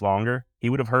few weeks longer, he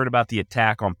would have heard about the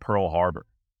attack on Pearl Harbor.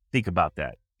 Think about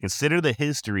that. Consider the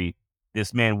history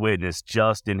this man witnessed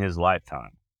just in his lifetime.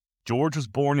 George was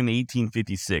born in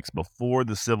 1856, before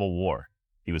the Civil War.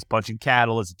 He was punching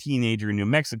cattle as a teenager in New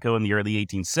Mexico in the early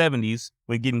 1870s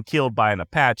when getting killed by an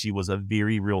Apache was a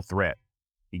very real threat.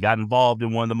 He got involved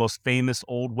in one of the most famous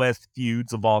Old West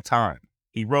feuds of all time.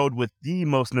 He rode with the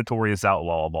most notorious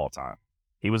outlaw of all time.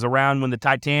 He was around when the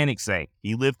Titanic sank.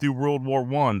 He lived through World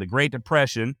War I, the Great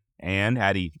Depression, and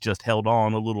had he just held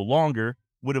on a little longer,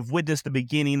 would have witnessed the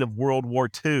beginning of World War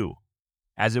II.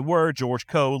 As it were, George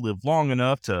Coe lived long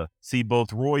enough to see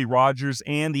both Roy Rogers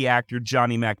and the actor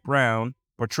Johnny Mac Brown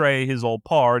portray his old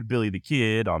pard, Billy the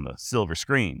Kid, on the silver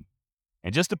screen.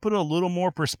 And just to put a little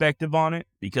more perspective on it,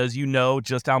 because you know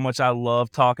just how much I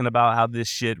love talking about how this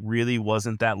shit really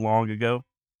wasn't that long ago,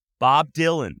 Bob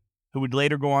Dylan, who would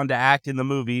later go on to act in the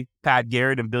movie Pat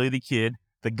Garrett and Billy the Kid,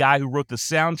 the guy who wrote the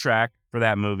soundtrack for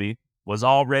that movie, was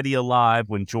already alive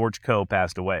when George Coe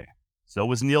passed away. So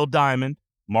was Neil Diamond,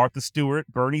 Martha Stewart,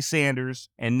 Bernie Sanders,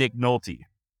 and Nick Nolte.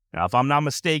 Now, if I'm not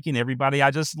mistaken, everybody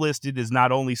I just listed is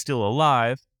not only still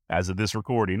alive, as of this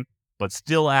recording, but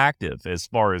still active as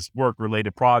far as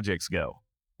work-related projects go.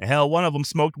 And hell, one of them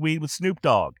smoked weed with Snoop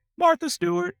Dogg, Martha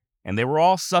Stewart, and they were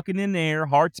all sucking in air,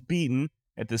 hearts beating,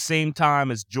 at the same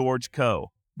time as George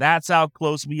Coe. That's how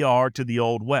close we are to the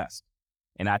Old West.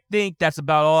 And I think that's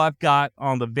about all I've got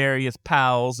on the various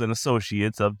pals and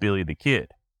associates of Billy the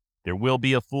Kid. There will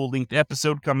be a full-length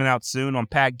episode coming out soon on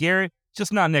Pat Garrett,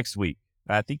 just not next week.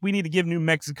 I think we need to give New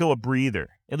Mexico a breather,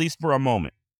 at least for a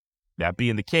moment. That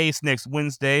being the case, next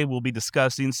Wednesday, we'll be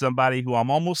discussing somebody who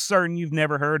I'm almost certain you've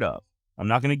never heard of. I'm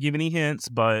not going to give any hints,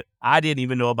 but I didn't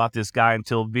even know about this guy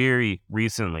until very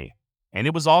recently. And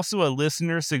it was also a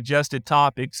listener-suggested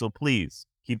topic, so please,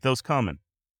 keep those coming.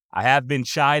 I have been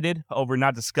chided over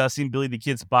not discussing Billy the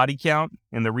Kid's body count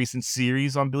in the recent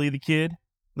series on Billy the Kid.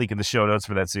 Link in the show notes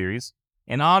for that series.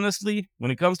 And honestly,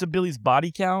 when it comes to Billy's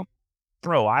body count,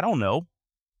 bro, I don't know.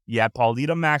 You had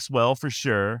Paulita Maxwell for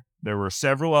sure. There were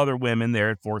several other women there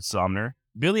at Fort Sumner.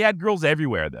 Billy had girls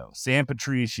everywhere, though. San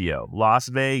Patricio, Las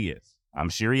Vegas. I'm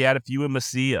sure he had a few in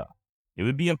Mesilla. It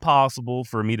would be impossible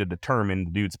for me to determine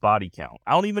the dude's body count.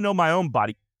 I don't even know my own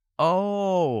body.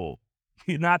 Oh,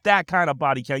 not that kind of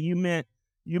body count. You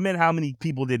meant how many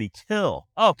people did he kill?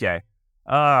 Okay.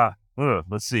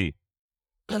 Let's see.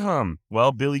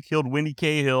 Well, Billy killed Wendy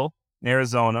Cahill in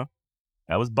Arizona.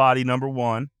 That was body number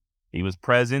 1. He was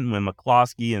present when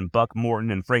McCloskey and Buck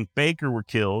Morton and Frank Baker were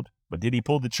killed. But did he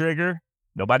pull the trigger?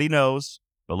 Nobody knows.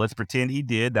 But let's pretend he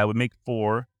did. That would make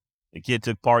 4. The kid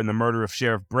took part in the murder of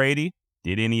Sheriff Brady.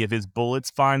 Did any of his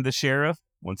bullets find the sheriff?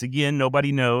 Once again,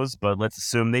 nobody knows, but let's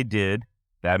assume they did.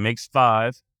 That makes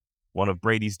 5. One of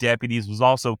Brady's deputies was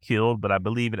also killed, but I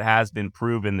believe it has been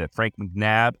proven that Frank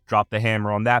McNabb dropped the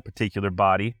hammer on that particular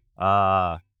body.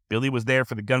 Billy was there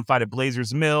for the gunfight at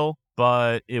Blazers Mill,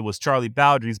 but it was Charlie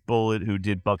Bowdry's bullet who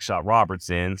did Buckshot Roberts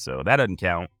in, so that doesn't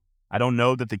count. I don't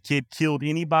know that the kid killed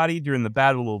anybody during the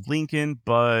Battle of Lincoln,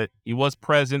 but he was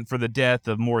present for the death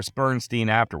of Morris Bernstein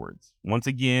afterwards. Once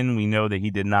again, we know that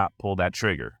he did not pull that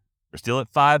trigger. We're still at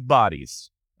 5 bodies.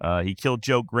 He killed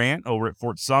Joe Grant over at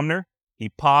Fort Sumner. He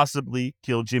possibly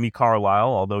killed Jimmy Carlisle,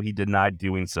 although he denied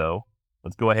doing so.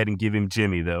 Let's go ahead and give him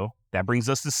Jimmy, though. That brings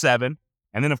us to 7.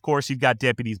 And then, of course, you've got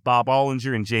deputies Bob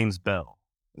Ollinger and James Bell.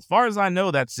 As far as I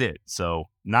know, that's it. So,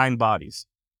 9 bodies.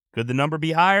 Could the number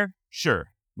be higher? Sure.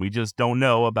 We just don't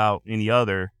know about any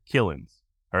other killings.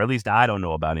 Or at least I don't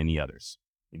know about any others.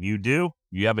 If you do,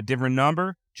 you have a different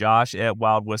number,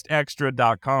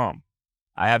 josh@wildwestextra.com.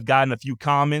 I have gotten a few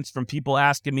comments from people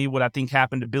asking me what I think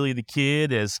happened to Billy the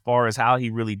Kid as far as how he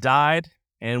really died.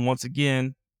 And once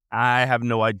again, I have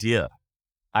no idea.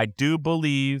 I do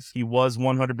believe he was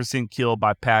 100% killed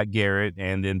by Pat Garrett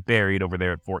and then buried over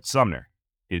there at Fort Sumner.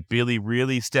 Did Billy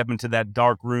really step into that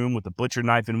dark room with a butcher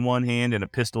knife in one hand and a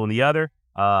pistol in the other?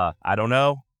 I don't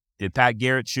know. Did Pat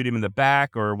Garrett shoot him in the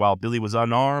back or while Billy was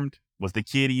unarmed? Was the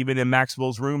kid even in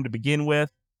Maxwell's room to begin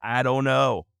with? I don't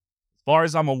know. As far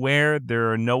as I'm aware,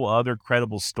 there are no other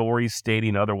credible stories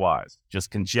stating otherwise.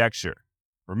 Just conjecture.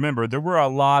 Remember, there were a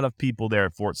lot of people there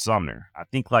at Fort Sumner. I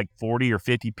think like 40 or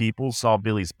 50 people saw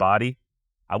Billy's body.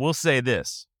 I will say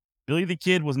this. Billy the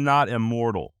Kid was not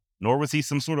immortal, nor was he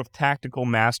some sort of tactical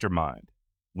mastermind.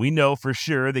 We know for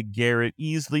sure that Garrett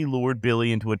easily lured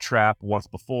Billy into a trap once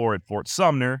before at Fort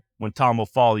Sumner when Tom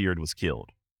O'Folliard was killed.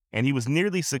 And he was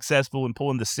nearly successful in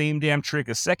pulling the same damn trick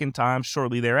a second time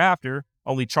shortly thereafter,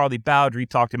 only Charlie Bowdry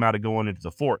talked him out of going into the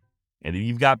fort. And then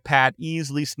you've got Pat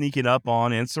easily sneaking up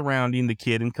on and surrounding the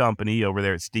kid and company over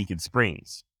there at Stinking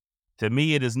Springs. To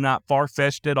me, it is not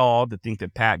far-fetched at all to think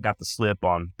that Pat got the slip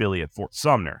on Billy at Fort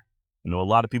Sumner. I know a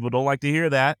lot of people don't like to hear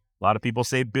that. A lot of people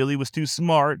say Billy was too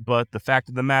smart, but the fact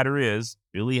of the matter is,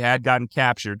 Billy had gotten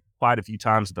captured quite a few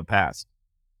times in the past.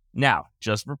 Now,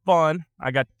 just for fun, I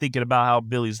got thinking about how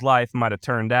Billy's life might have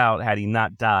turned out had he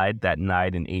not died that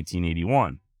night in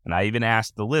 1881. And I even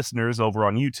asked the listeners over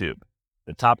on YouTube.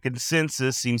 The top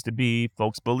consensus seems to be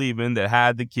folks believing that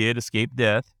had the kid escaped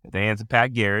death at the hands of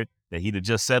Pat Garrett, that he'd have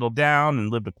just settled down and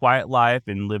lived a quiet life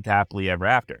and lived happily ever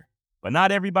after. But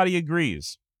not everybody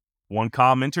agrees. One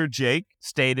commenter, Jake,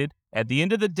 stated, "At the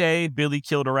end of the day, Billy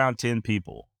killed around 10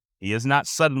 people. He is not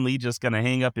suddenly just going to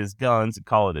hang up his guns and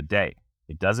call it a day.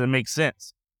 It doesn't make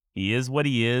sense. He is what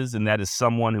he is, and that is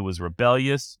someone who was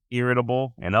rebellious,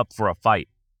 irritable, and up for a fight.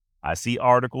 I see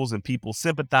articles and people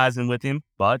sympathizing with him,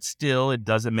 but still, it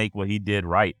doesn't make what he did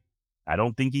right. I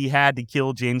don't think he had to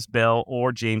kill James Bell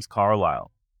or James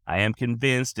Carlisle. I am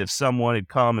convinced if someone had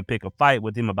come and picked a fight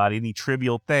with him about any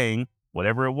trivial thing,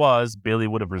 whatever it was, Billy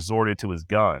would have resorted to his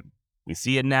gun. We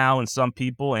see it now in some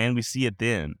people, and we see it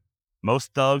then.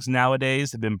 Most thugs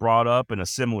nowadays have been brought up in a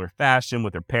similar fashion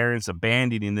with their parents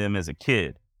abandoning them as a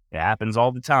kid. It happens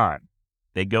all the time.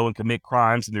 They go and commit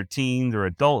crimes in their teens or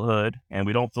adulthood, and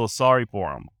we don't feel sorry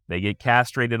for them. They get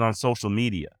castrated on social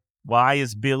media. Why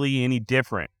is Billy any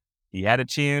different? He had a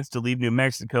chance to leave New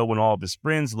Mexico when all of his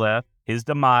friends left. His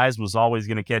demise was always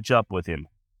going to catch up with him.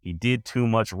 He did too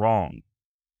much wrong."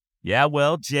 Yeah,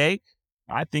 well, Jake,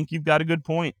 I think you've got a good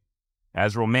point.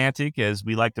 As romantic as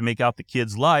we like to make out the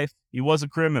kid's life, he was a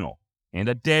criminal, and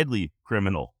a deadly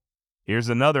criminal. Here's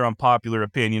another unpopular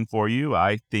opinion for you.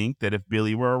 I think that if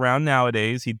Billy were around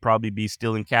nowadays, he'd probably be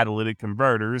stealing catalytic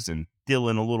converters and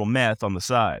dealing a little meth on the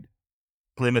side.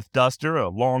 Plymouth Duster, a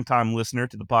longtime listener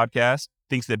to the podcast,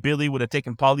 thinks that Billy would have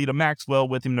taken Paulita Maxwell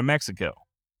with him to Mexico.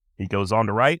 He goes on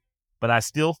to write, "But I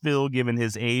still feel given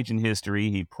his age and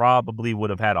history, he probably would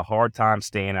have had a hard time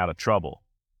staying out of trouble.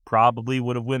 Probably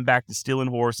would have went back to stealing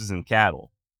horses and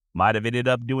cattle. Might have ended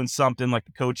up doing something like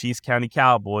the Cochise County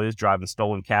Cowboys, driving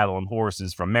stolen cattle and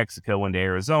horses from Mexico into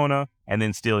Arizona, and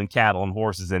then stealing cattle and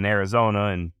horses in Arizona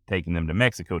and taking them to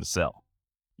Mexico to sell."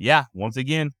 Yeah, once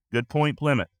again, good point,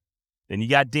 Plymouth. Then you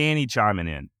got Danny chiming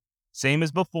in. Same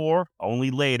as before, only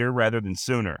later rather than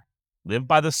sooner. Live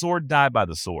by the sword, die by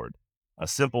the sword. A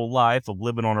simple life of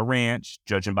living on a ranch,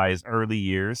 judging by his early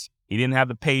years. He didn't have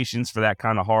the patience for that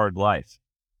kind of hard life.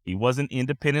 He wasn't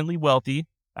independently wealthy.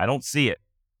 I don't see it.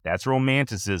 That's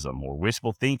romanticism or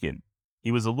wishful thinking.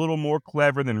 He was a little more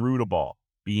clever than Rudaball.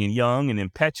 Being young and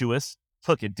impetuous.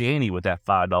 Look at Danny with that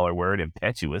 $5 word,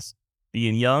 impetuous.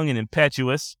 Being young and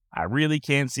impetuous, I really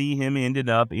can't see him ending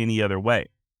up any other way.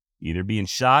 Either being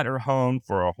shot or hung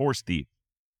for a horse thief.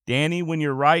 Danny, when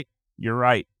you're right, you're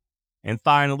right. And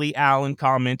finally, Alan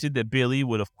commented that Billy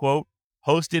would have, quote,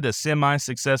 hosted a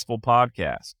semi-successful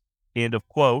podcast, end of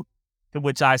quote, to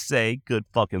which I say, good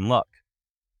fucking luck.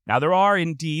 Now, there are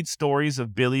indeed stories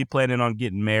of Billy planning on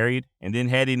getting married and then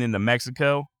heading into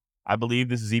Mexico. I believe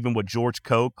this is even what George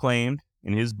Koch claimed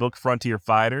in his book, Frontier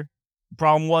Fighter. The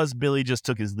problem was Billy just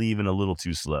took his leaving a little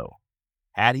too slow.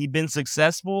 Had he been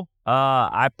successful,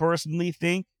 I personally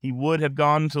think he would have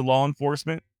gone into law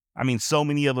enforcement. I mean, so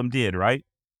many of them did, right?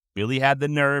 Billy had the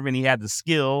nerve and he had the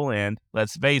skill, and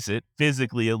let's face it,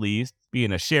 physically at least,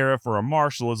 being a sheriff or a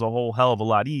marshal is a whole hell of a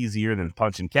lot easier than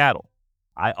punching cattle.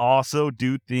 I also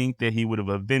do think that he would have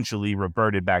eventually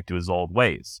reverted back to his old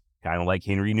ways, kind of like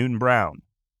Henry Newton Brown.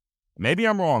 Maybe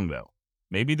I'm wrong, though.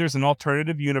 Maybe there's an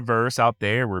alternative universe out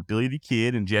there where Billy the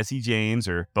Kid and Jesse James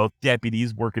are both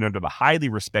deputies working under the highly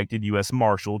respected U.S.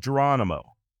 Marshal Geronimo,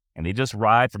 and they just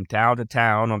ride from town to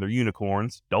town on their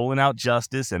unicorns, doling out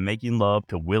justice and making love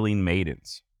to willing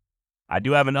maidens. I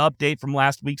do have an update from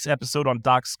last week's episode on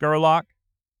Doc Scurlock.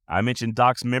 I mentioned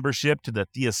Doc's membership to the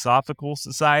Theosophical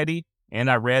Society,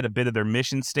 and I read a bit of their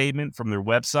mission statement from their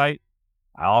website.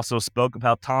 I also spoke of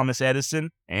how Thomas Edison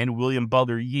and William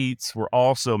Butler Yeats were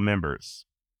also members.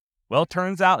 Well,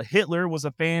 turns out Hitler was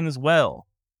a fan as well.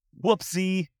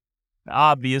 Whoopsie.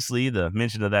 Obviously, the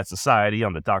mention of that society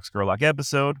on the Doc Scurlock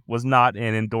episode was not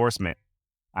an endorsement.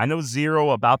 I know zero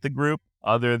about the group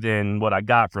other than what I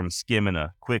got from skimming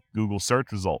a quick Google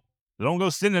search result. So don't go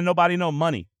sending nobody no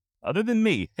money. Other than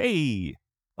me. Hey.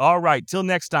 All right, till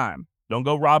next time. Don't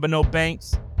go robbing no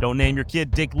banks. Don't name your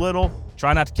kid Dick Little.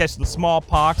 Try not to catch the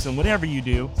smallpox, and whatever you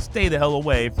do, stay the hell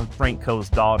away from Frank Coe's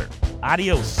daughter.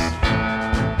 Adios.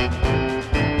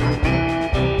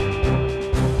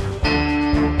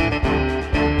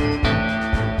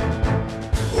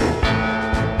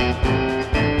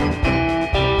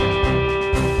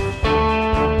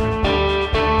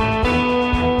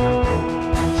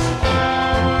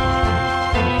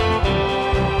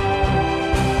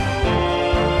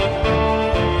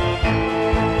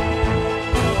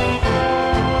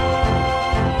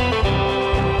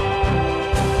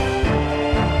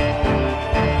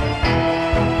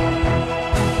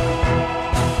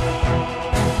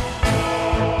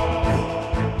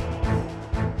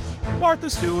 Martha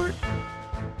Stewart.